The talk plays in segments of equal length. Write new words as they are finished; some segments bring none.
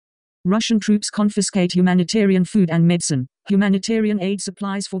Russian troops confiscate humanitarian food and medicine. Humanitarian aid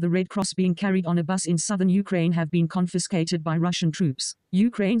supplies for the Red Cross being carried on a bus in southern Ukraine have been confiscated by Russian troops.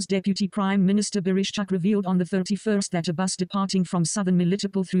 Ukraine's Deputy Prime Minister Bereshchuk revealed on the 31st that a bus departing from southern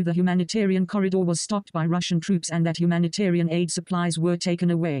Melitopol through the humanitarian corridor was stopped by Russian troops and that humanitarian aid supplies were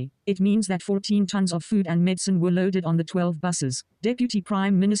taken away. It means that 14 tons of food and medicine were loaded on the 12 buses. Deputy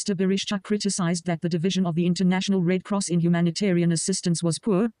Prime Minister Bereshchuk criticized that the division of the International Red Cross in humanitarian assistance was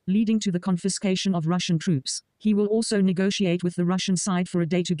poor, leading to the confiscation of Russian troops. He will also negotiate with the Russian side for a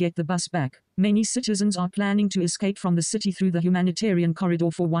day to get the bus back. Many citizens are planning to escape from the city through the humanitarian corridor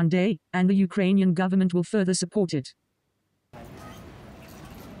for one day, and the Ukrainian government will further support it.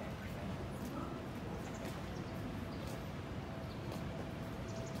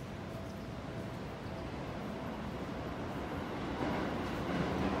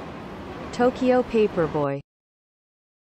 Tokyo Paperboy.